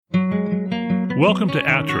Welcome to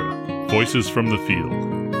ATTRA, Voices from the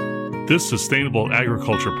Field. This Sustainable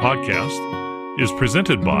Agriculture podcast is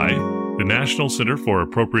presented by the National Center for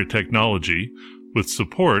Appropriate Technology with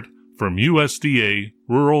support from USDA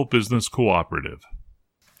Rural Business Cooperative.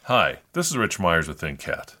 Hi, this is Rich Myers with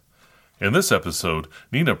NCAT. In this episode,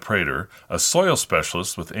 Nina Prater, a soil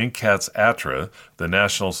specialist with NCAT's ATTRA, the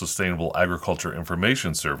National Sustainable Agriculture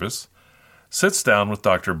Information Service, sits down with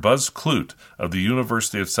Dr. Buzz Clute of the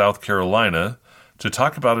University of South Carolina to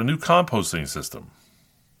talk about a new composting system.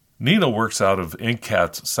 Nina works out of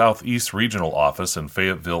NCAT's Southeast Regional Office in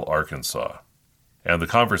Fayetteville, Arkansas. And the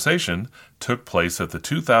conversation took place at the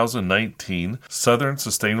 2019 Southern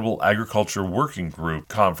Sustainable Agriculture Working Group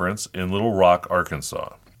Conference in Little Rock,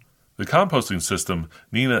 Arkansas. The composting system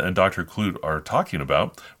Nina and Dr. Clute are talking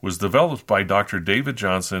about was developed by Dr. David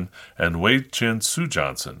Johnson and Wei-Chin Su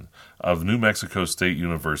Johnson of New Mexico State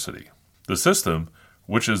University. The system,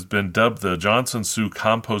 which has been dubbed the Johnson-Su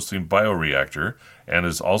Composting Bioreactor and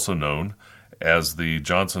is also known as the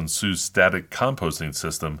Johnson-Su Static Composting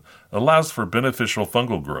System, allows for beneficial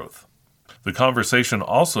fungal growth. The conversation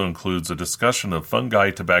also includes a discussion of fungi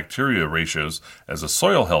to bacteria ratios as a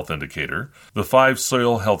soil health indicator, the 5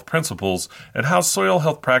 soil health principles, and how soil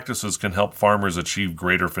health practices can help farmers achieve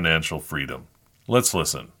greater financial freedom. Let's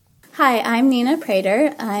listen. Hi, I'm Nina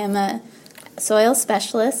Prater. I am a soil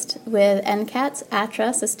specialist with NCAT's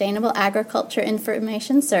ATTRA Sustainable Agriculture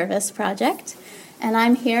Information Service project, and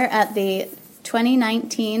I'm here at the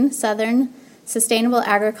 2019 Southern Sustainable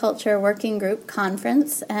Agriculture Working Group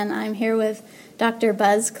Conference, and I'm here with Dr.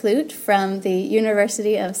 Buzz Clute from the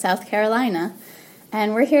University of South Carolina.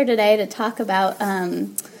 And we're here today to talk about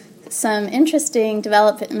some interesting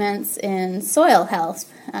developments in soil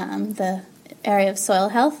health, the area of soil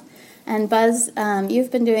health. And Buzz,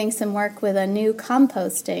 you've been doing some work with a new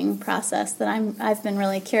composting process that I've been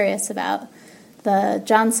really curious about, the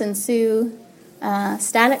Johnson-Su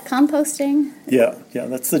static composting? Yeah,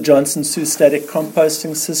 that's the Johnson-Su static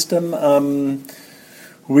composting system.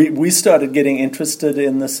 We started getting interested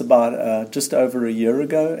in this about just over a year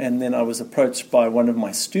ago, and then I was approached by one of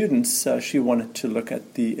my students. She wanted to look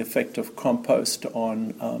at the effect of compost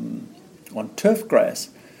on turf grass,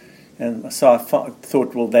 and so I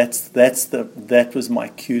thought, well, that was my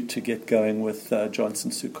cue to get going with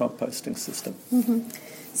Johnson-Su composting system. Mm-hmm.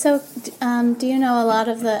 So, do you know a lot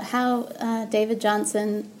of how David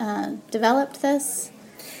Johnson developed this?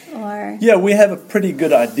 Or yeah, we have a pretty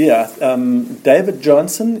good idea. David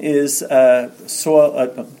Johnson is he's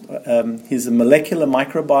a molecular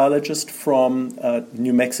microbiologist from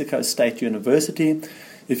New Mexico State University.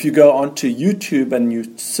 If you go onto YouTube and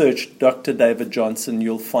you search Dr. David Johnson,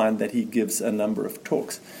 you'll find that he gives a number of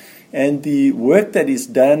talks. And the work that he's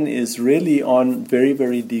done is really on very,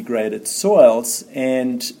 very degraded soils.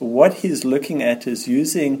 And what he's looking at is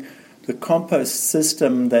using the compost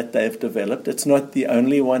system that they've developed. It's not the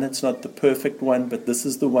only one, it's not the perfect one, but this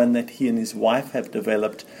is the one that he and his wife have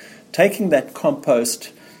developed. Taking that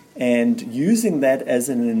compost and using that as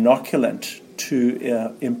an inoculant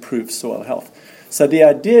to improve soil health. So the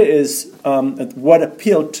idea is, what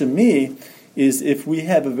appealed to me is if we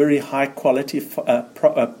have a very high quality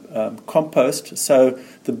compost. So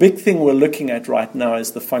the big thing we're looking at right now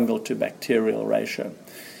is the fungal to bacterial ratio.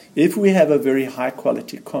 If we have a very high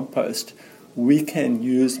quality compost, we can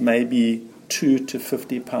use maybe 2 to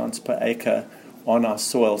 50 pounds per acre on our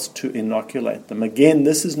soils to inoculate them. Again,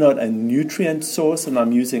 this is not a nutrient source, and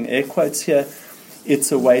I'm using air quotes here.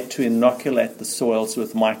 It's a way to inoculate the soils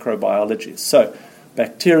with microbiology. So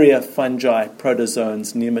bacteria, fungi,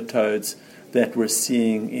 protozoans, nematodes that we're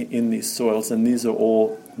seeing in these soils, and these are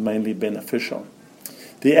all mainly beneficial.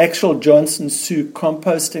 The actual Johnson-Su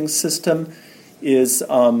composting system is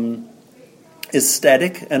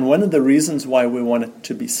static, and one of the reasons why we want it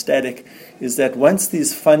to be static is that once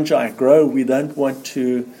these fungi grow, we don't want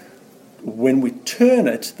to, when we turn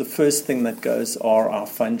it, the first thing that goes are our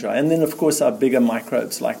fungi, and then of course our bigger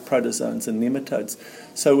microbes like protozoans and nematodes.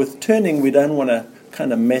 So with turning, we don't want to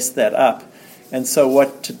kind of mess that up. And so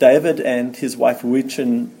what David and his wife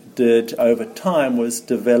Wei-Chin did over time was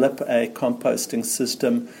develop a composting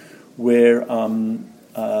system where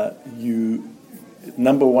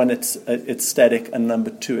number one, it's static, and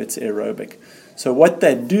number two, it's aerobic. So what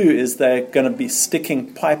they do is they're going to be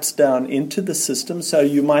sticking pipes down into the system. So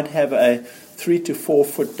you might have a 3 to 4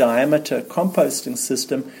 foot diameter composting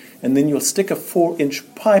system, and then you'll stick a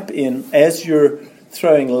 4-inch pipe in as you're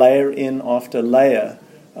throwing layer in after layer.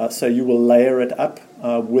 So you will layer it up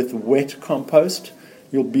with wet compost.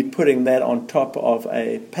 You'll be putting that on top of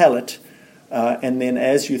a pallet, and then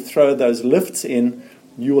as you throw those lifts in,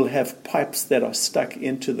 you will have pipes that are stuck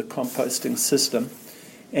into the composting system.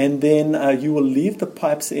 And then you will leave the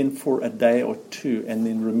pipes in for a day or two and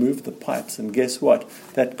then remove the pipes. And guess what?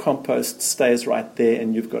 That compost stays right there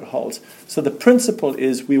and you've got holes. So the principle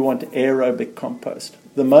is we want aerobic compost.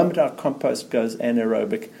 The moment our compost goes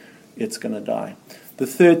anaerobic, it's going to die. The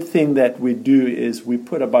third thing that we do is we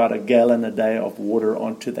put about 1 gallon a day of water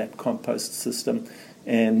onto that compost system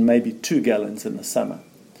and maybe 2 gallons in the summer.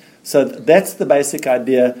 So that's the basic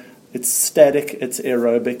idea. It's static, it's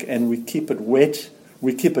aerobic, and we keep it wet.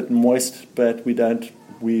 We keep it moist, but we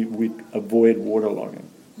avoid waterlogging.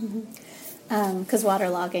 Because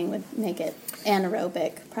waterlogging would make it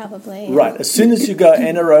anaerobic, probably. Right. As soon as you go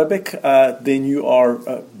anaerobic, then you are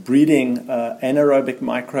breeding anaerobic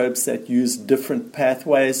microbes that use different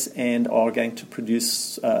pathways and are going to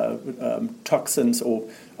produce toxins or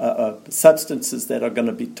substances that are going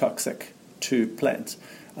to be toxic to plants.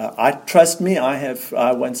 Trust me,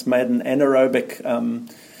 I once made an anaerobic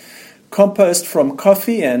compost from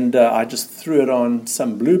coffee, and I just threw it on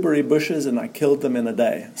some blueberry bushes and I killed them in a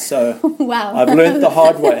day. So wow. I've learned the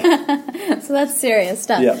hard way. So that's serious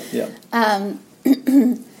stuff. Yeah.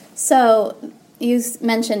 So you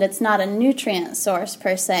mentioned it's not a nutrient source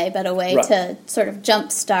per se, but a way Right. to sort of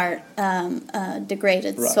jumpstart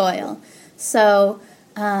degraded soil. So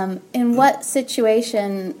in what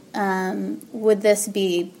situation would this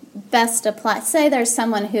be best applied? Say there's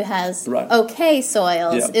someone who has okay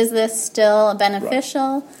soils. Yeah. Is this still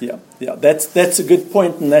beneficial? Yeah. That's a good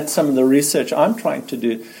point, and that's some of the research I'm trying to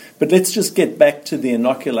do. But let's just get back to the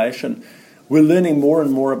inoculation. We're learning more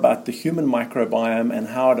and more about the human microbiome and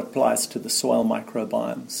how it applies to the soil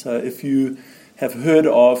microbiome. So if you have heard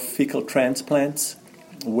of fecal transplants,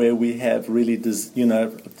 where we have really,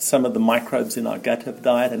 some of the microbes in our gut have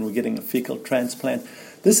died and we're getting a fecal transplant,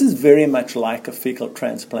 this is very much like a fecal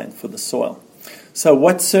transplant for the soil. So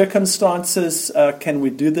what circumstances can we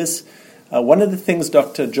do this? One of the things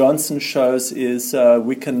Dr. Johnson shows is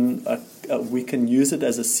we can use it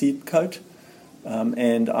as a seed coat.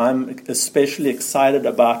 And I'm especially excited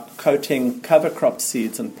about coating cover crop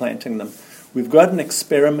seeds and planting them. We've got an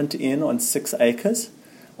experiment on 6 acres.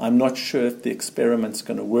 I'm not sure if the experiment's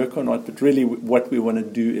going to work or not, but really what we want to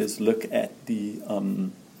do is look at the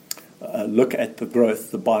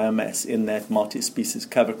growth, the biomass in that multi-species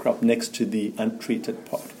cover crop next to the untreated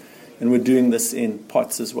pot. And we're doing this in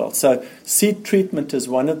pots as well. So seed treatment is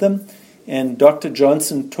one of them. And Dr.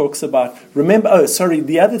 Johnson talks about,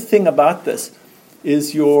 the other thing about this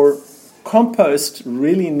is your compost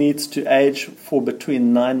really needs to age for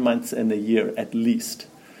between 9 months and a year at least.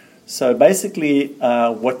 So basically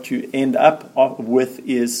what you end up with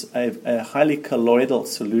is a highly colloidal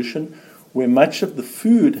solution where much of the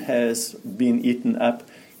food has been eaten up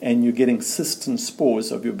and you're getting cysts and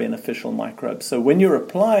spores of your beneficial microbes. So when you're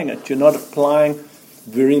applying it, you're not applying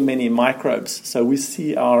very many microbes. So we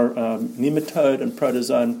see our nematode and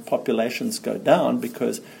protozoan populations go down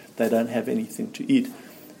because they don't have anything to eat.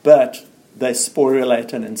 But they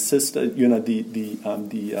sporulate and insist,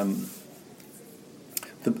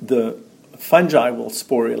 the fungi will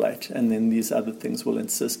sporulate, and then these other things will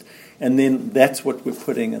insist. And then that's what we're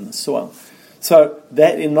putting in the soil. So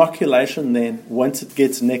that inoculation then, once it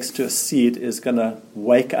gets next to a seed, is going to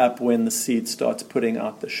wake up when the seed starts putting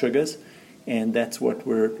out the sugars. And that's what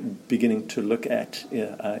we're beginning to look at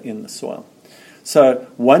in the soil. So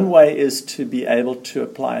one way is to be able to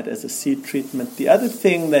apply it as a seed treatment. The other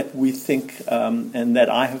thing that we think, and that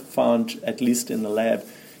I have found, at least in the lab,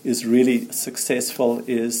 is really successful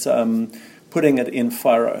is putting it in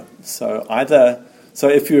furrow. So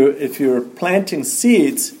if you're planting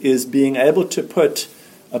seeds, is being able to put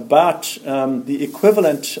about the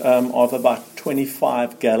equivalent of about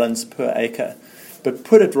 25 gallons per acre, but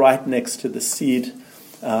put it right next to the seed.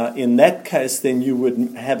 In that case, then you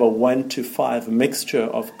would have a 1-to-5 mixture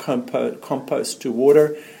of compost to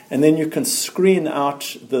water, and then you can screen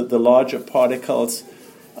out the larger particles,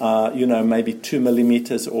 maybe 2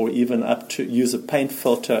 millimeters, or even up to use a paint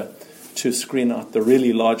filter to screen out the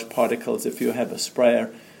really large particles if you have a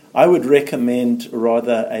sprayer. I would recommend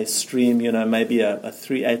rather a stream, maybe a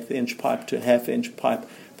 3/8 inch pipe to a 1/2 inch pipe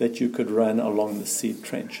that you could run along the seed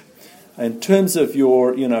trench. In terms of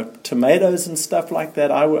your, tomatoes and stuff like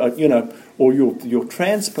that, I would, or your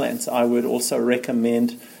transplants, I would also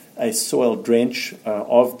recommend a soil drench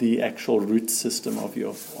of the actual root system of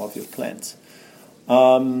your plants.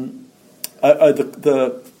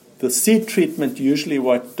 The seed treatment, usually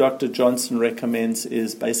what Dr. Johnson recommends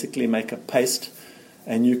is basically make a paste,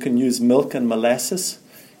 and you can use milk and molasses,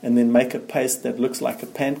 and then make a paste that looks like a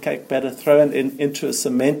pancake batter, throw it into a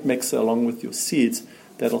cement mixer along with your seeds.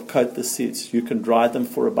 that'll coat the seeds. You can dry them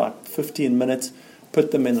for about 15 minutes,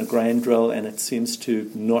 put them in a grain drill, and it seems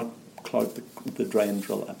to not clog the drain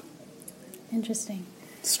drill up. Interesting.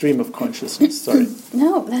 Stream of consciousness, sorry.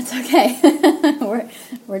 No, that's okay.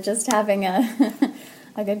 we're just having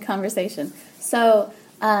a good conversation. So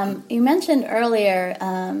you mentioned earlier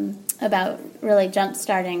about really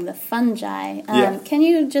jump-starting the fungi. Can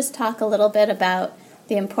you just talk a little bit about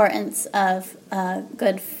the importance of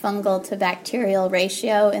good fungal to bacterial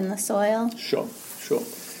ratio in the soil? Sure.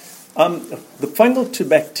 The fungal to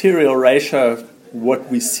bacterial ratio, what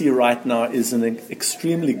we see right now, is an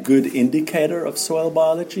extremely good indicator of soil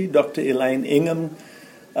biology. Dr. Elaine Ingham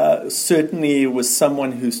certainly was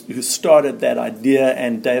someone who started that idea,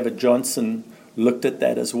 and David Johnson looked at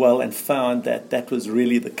that as well and found that was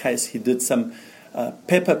really the case. He did some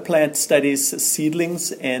pepper plant studies,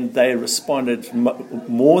 seedlings, and they responded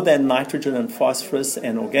more than nitrogen and phosphorus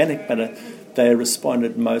and organic matter. They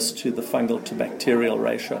responded most to the fungal to bacterial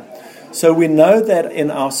ratio. So we know that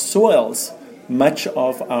in our soils, much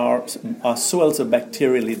of our soils are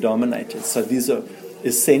bacterially dominated. So these are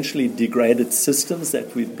essentially degraded systems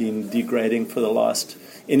that we've been degrading for the last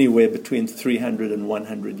anywhere between 300 and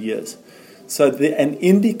 100 years. So an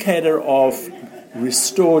indicator of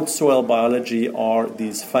restored soil biology are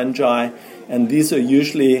these fungi, and these are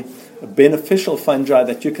usually beneficial fungi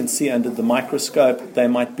that you can see under the microscope. They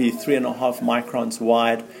might be 3.5 microns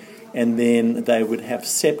wide, and then they would have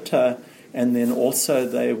septa, and then also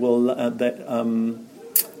they will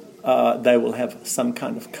have some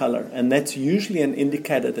kind of color, and that's usually an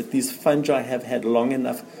indicator that these fungi have had long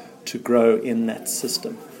enough to grow in that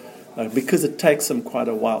system, because it takes them quite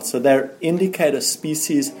a while. So they're indicator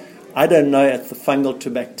species. I don't know if the fungal to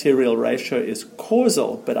bacterial ratio is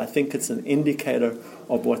causal, but I think it's an indicator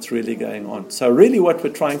of what's really going on. So really what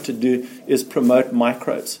we're trying to do is promote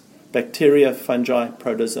microbes, bacteria, fungi,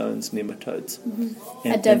 protozoans, nematodes.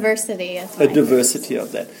 Mm-hmm. A diversity of a diversity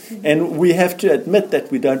of that. Mm-hmm. And we have to admit that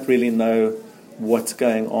we don't really know what's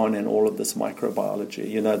going on in all of this microbiology.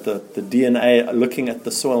 You know, the DNA, looking at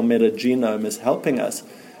the soil metagenome, is helping us,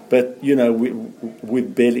 but, you know,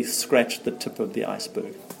 we've barely scratched the tip of the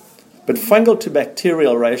iceberg. But fungal to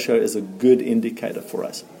bacterial ratio is a good indicator for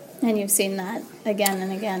us. And you've seen that again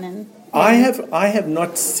and again. I have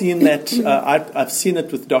not seen that. I've seen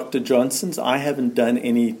it with Dr. Johnson's. I haven't done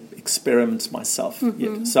any experiments myself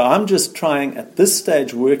yet. So I'm just trying at this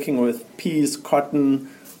stage, working with peas, cotton,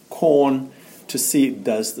 corn, to see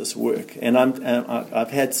does this work. And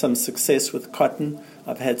I've had some success with cotton.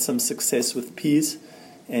 I've had some success with peas.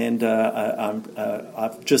 And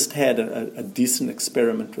I've just had a decent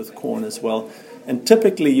experiment with corn as well. And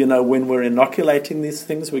typically, you know, when we're inoculating these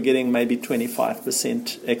things, we're getting maybe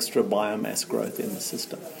 25% extra biomass growth in the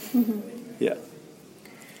system. Mm-hmm. Yeah.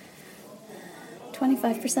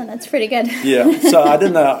 25%, that's pretty good. Yeah, so I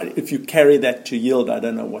don't know if you carry that to yield, I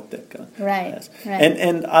don't know what that goes. Right.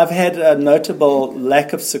 And I've had a notable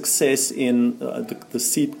lack of success in the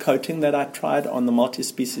seed coating that I tried on the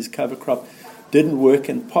multi-species cover crop. Didn't work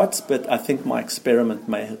in pots, but I think my experiment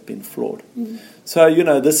may have been flawed. Mm-hmm. So, you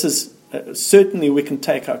know, this is certainly we can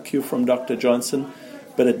take our cue from Dr. Johnson,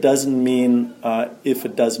 but it doesn't mean if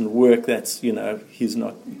it doesn't work, that's, you know, he's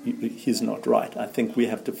not right. I think we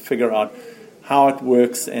have to figure out how it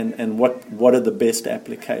works and what are the best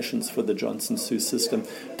applications for the Johnson-Su system.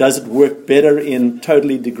 Does it work better in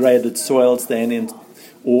totally degraded soils than in,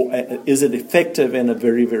 or is it effective in a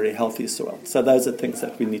very, very healthy soil? So those are things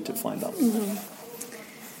that we need to find out. Mm-hmm.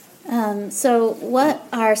 So what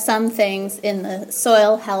are some things in the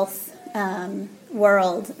soil health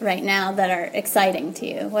world right now that are exciting to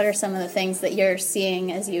you? What are some of the things that you're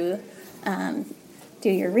seeing as you do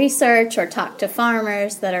your research or talk to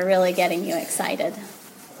farmers that are really getting you excited?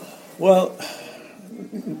 Well,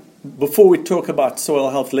 before we talk about soil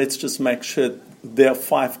health, let's just make sure there are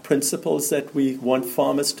 5 principles that we want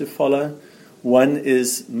farmers to follow. One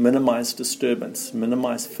is minimize disturbance,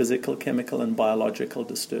 minimize physical, chemical, and biological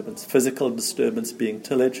disturbance. Physical disturbance being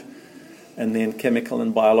tillage, and then chemical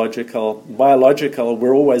and biological. Biological,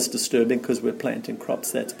 we're always disturbing because we're planting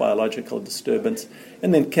crops. That's biological disturbance.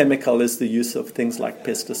 And then chemical is the use of things like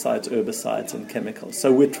pesticides, herbicides, and chemicals.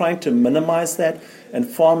 So we're trying to minimize that, and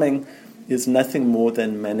farming is nothing more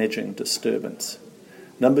than managing disturbance.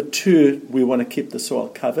 Number 2, we want to keep the soil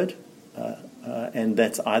covered, and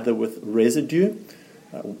that's either with residue,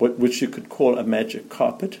 which you could call a magic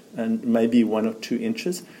carpet, and maybe 1 or 2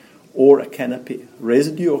 inches, or a canopy.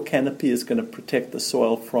 Residue or canopy is going to protect the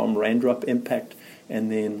soil from raindrop impact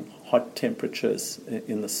and then hot temperatures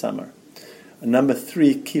in the summer. And number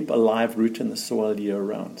 3, keep a live root in the soil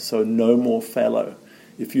year-round. So no more fallow.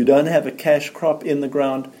 If you don't have a cash crop in the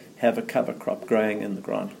ground, have a cover crop growing in the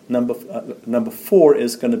ground. Number 4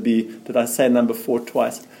 is going to be, did I say number 4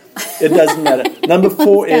 twice? It doesn't matter. Number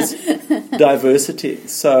 4 is diversity.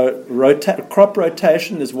 So crop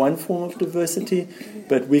rotation is one form of diversity,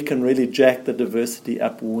 but we can really jack the diversity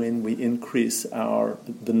up when we increase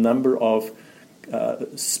the number of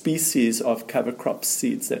species of cover crop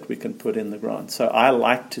seeds that we can put in the ground. So I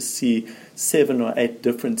like to see 7 or 8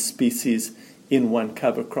 different species in one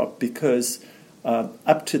cover crop, because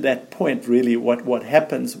up to that point, really, what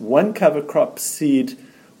happens, one cover crop seed,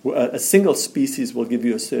 a single species will give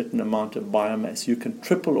you a certain amount of biomass. You can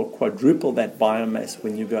triple or quadruple that biomass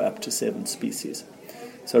when you go up to 7 species.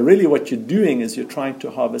 So really what you're doing is you're trying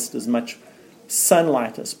to harvest as much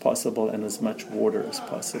sunlight as possible and as much water as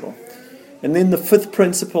possible. And then the 5th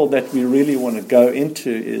principle that we really want to go into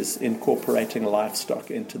is incorporating livestock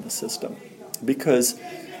into the system. Because,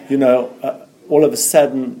 all of a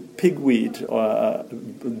sudden pigweed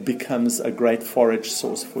becomes a great forage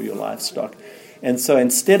source for your livestock. And so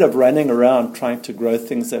instead of running around trying to grow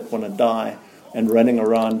things that want to die and running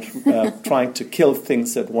around trying to kill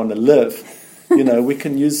things that want to live, we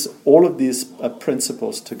can use all of these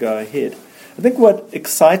principles to go ahead. I think what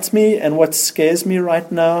excites me and what scares me right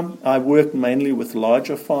now, I work mainly with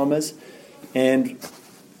larger farmers, and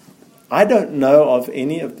I don't know of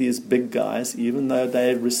any of these big guys, even though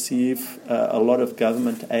they receive a lot of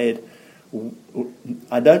government aid.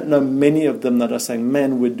 I don't know many of them that are saying,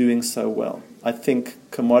 man, we're doing so well. I think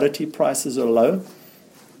commodity prices are low,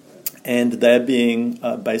 and they're being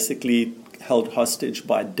basically held hostage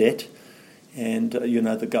by debt. And,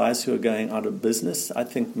 the guys who are going out of business, I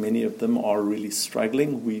think many of them are really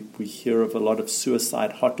struggling. We hear of a lot of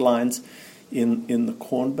suicide hotlines in the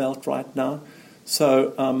Corn Belt right now.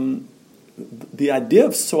 So the idea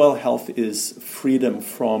of soil health is freedom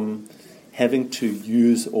from having to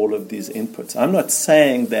use all of these inputs. I'm not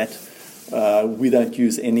saying that we don't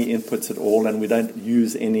use any inputs at all and we don't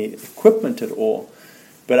use any equipment at all.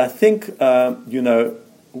 But I think,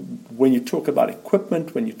 when you talk about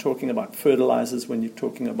equipment, when you're talking about fertilizers, when you're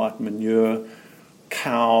talking about manure,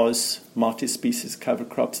 cows, multi-species cover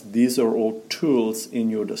crops, these are all tools at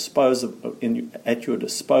your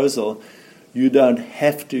disposal. You don't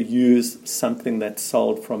have to use something that's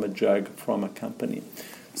sold from a jug from a company.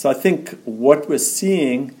 So I think what we're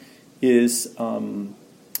seeing is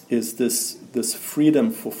this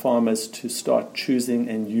freedom for farmers to start choosing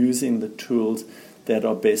and using the tools that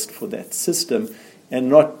are best for that system, and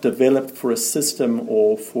not developed for a system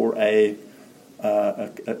or for a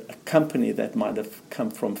company that might have come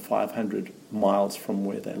from 500 miles from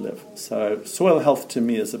where they live. So soil health to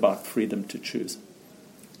me is about freedom to choose.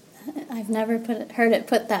 I've never heard it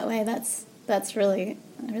put that way. That's really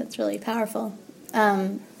powerful.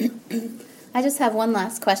 I just have one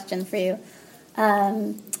last question for you.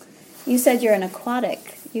 You said you're an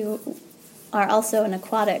aquatic. You are also an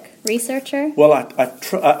aquatic researcher? Well,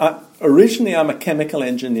 originally I'm a chemical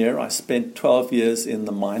engineer. I spent 12 years in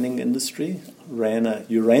the mining industry, ran a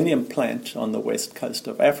uranium plant on the west coast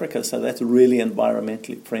of Africa, so that's really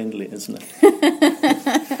environmentally friendly, isn't it?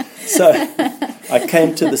 So I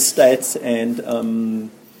came to the States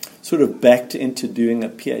and sort of backed into doing a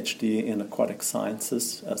PhD in aquatic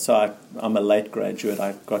sciences. So I'm a late graduate.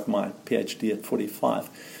 I got my PhD at 45.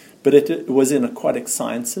 But it was in aquatic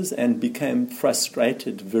sciences and became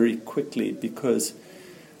frustrated very quickly because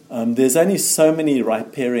there's only so many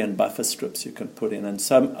riparian buffer strips you can put in and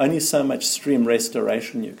only so much stream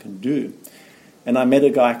restoration you can do. And I met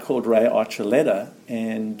a guy called Ray Archuleta,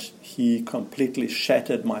 and he completely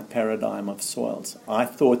shattered my paradigm of soils. I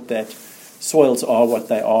thought that soils are what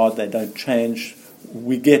they are, they don't change,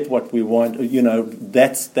 we get what we want,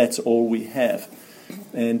 that's all we have.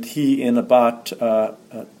 And he, in about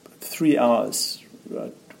 3 hours,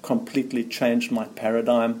 completely changed my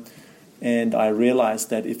paradigm, and I realized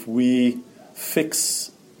that if we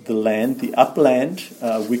fix the land, the upland,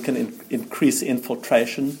 we can increase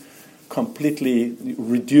infiltration, completely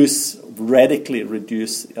radically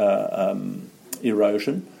reduce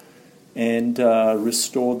erosion, and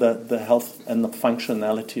restore the health and the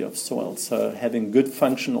functionality of soil. So having good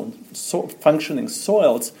functioning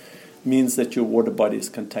soils means that your water bodies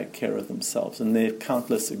can take care of themselves, and there are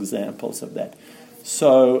countless examples of that.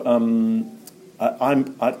 So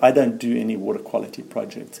I don't do any water quality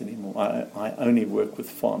projects anymore. I only work with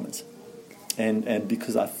farmers, and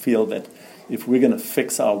because I feel that if we're going to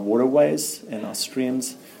fix our waterways and our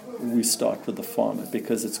streams, we start with the farmer,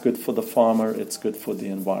 because it's good for the farmer, it's good for the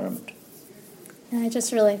environment. And I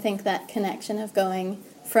just really think that connection of going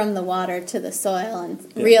from the water to the soil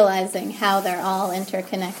and realizing how they're all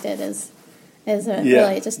interconnected is is a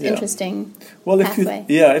really just interesting pathway.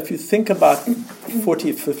 If you think about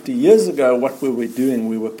 40, 50 years ago, what we were doing,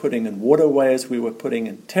 we were putting in waterways, we were putting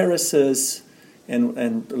in terraces,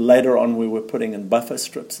 and later on we were putting in buffer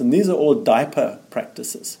strips. And these are all diaper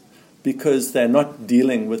practices because they're not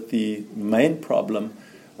dealing with the main problem.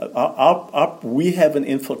 We have an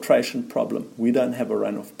infiltration problem. We don't have a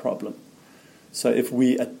runoff problem. So if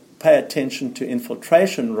we pay attention to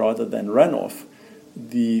infiltration rather than runoff,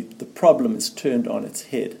 the problem is turned on its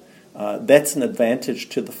head. That's an advantage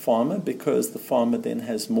to the farmer because the farmer then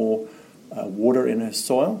has more water in her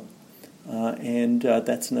soil, and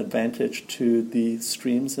that's an advantage to the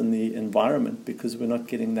streams and the environment because we're not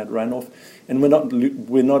getting that runoff, and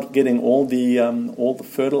we're not getting all the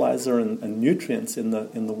fertilizer and nutrients in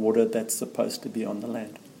the water that's supposed to be on the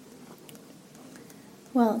land.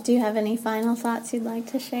 Well, do you have any final thoughts you'd like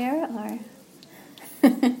to share, or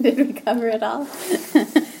did we cover it all?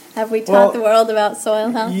 Have we taught the world about soil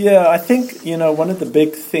health? Yeah, I think, one of the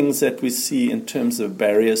big things that we see in terms of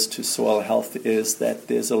barriers to soil health is that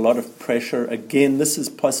there's a lot of pressure. Again, this is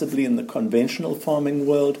possibly in the conventional farming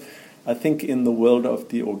world. I think in the world of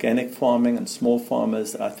the organic farming and small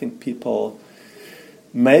farmers, I think people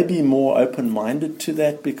may be more open-minded to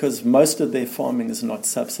that because most of their farming is not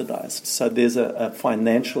subsidized. So there's a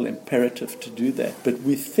financial imperative to do that. But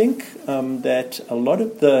we think that a lot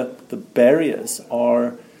of the barriers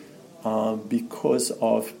are because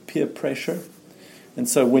of peer pressure. And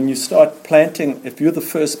so when you start planting, if you're the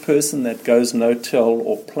first person that goes no-till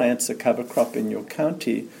or plants a cover crop in your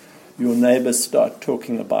county, your neighbors start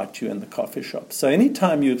talking about you in the coffee shop. So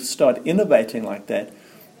anytime you start innovating like that,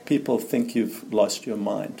 people think you've lost your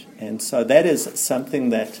mind. And so that is something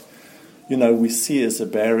that, we see as a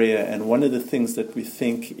barrier. And one of the things that we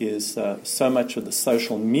think is so much of the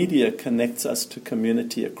social media connects us to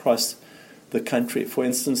community across the country. For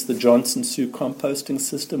instance, the Johnson Sioux composting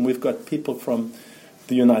system, we've got people from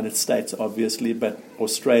the United States, obviously, but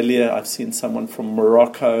Australia, I've seen someone from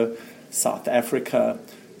Morocco, South Africa.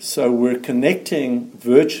 So we're connecting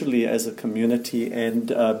virtually as a community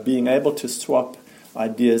and being able to swap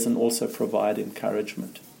ideas and also provide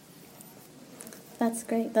encouragement. That's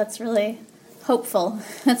great. That's really hopeful.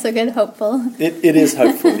 That's a good hopeful. It is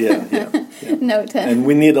hopeful, yeah. Note. And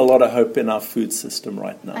we need a lot of hope in our food system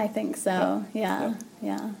right now. I think so. Yeah.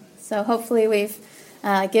 So hopefully we've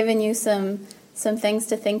given you some things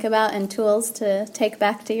to think about and tools to take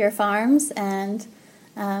back to your farms. And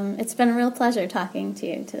it's been a real pleasure talking to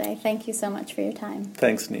you today. Thank you so much for your time.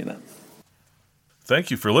 Thanks, Nina.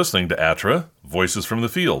 Thank you for listening to ATRA, Voices from the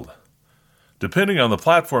Field. Depending on the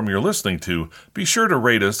platform you're listening to, be sure to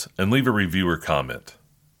rate us and leave a review or comment.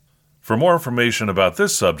 For more information about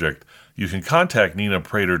this subject, you can contact Nina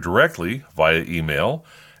Prater directly via email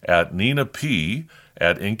at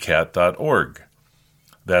ninap@ncat.org.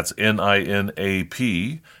 That's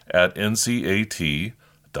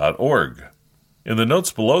NINAP@ncat.org. In the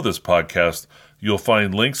notes below this podcast, you'll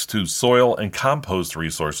find links to soil and compost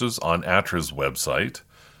resources on ATRA's website,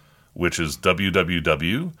 which is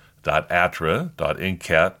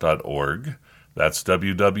www.atra.ncat.org. That's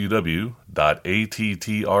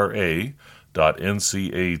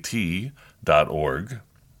www.attra.ncat.org.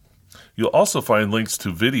 You'll also find links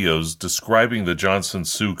to videos describing the Johnson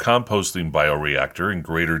Sioux composting bioreactor in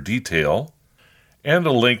greater detail, and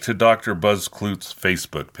a link to Dr. Buzz Klut's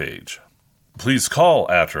Facebook page. Please call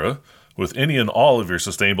ATRA with any and all of your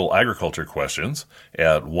sustainable agriculture questions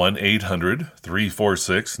at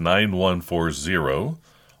 1-800-346-9140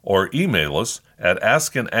 or email us at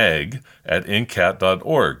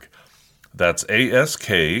askanag@ncat.org. That's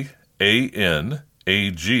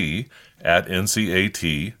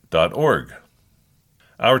ASKANAG@ncat.org.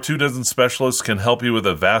 Our 24 specialists can help you with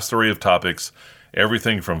a vast array of topics,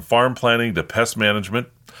 everything from farm planning to pest management,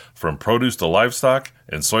 from produce to livestock,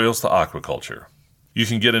 and soils to aquaculture. You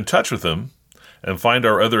can get in touch with them and find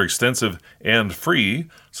our other extensive and free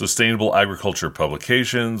sustainable agriculture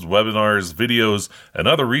publications, webinars, videos, and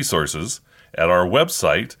other resources at our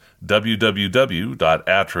website,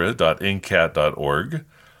 www.atra.ncat.org.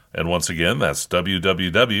 And once again, that's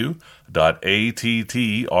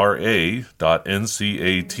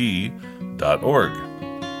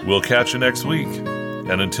www.attra.ncat.org. We'll catch you next week.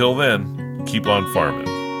 And until then, keep on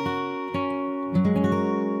farming.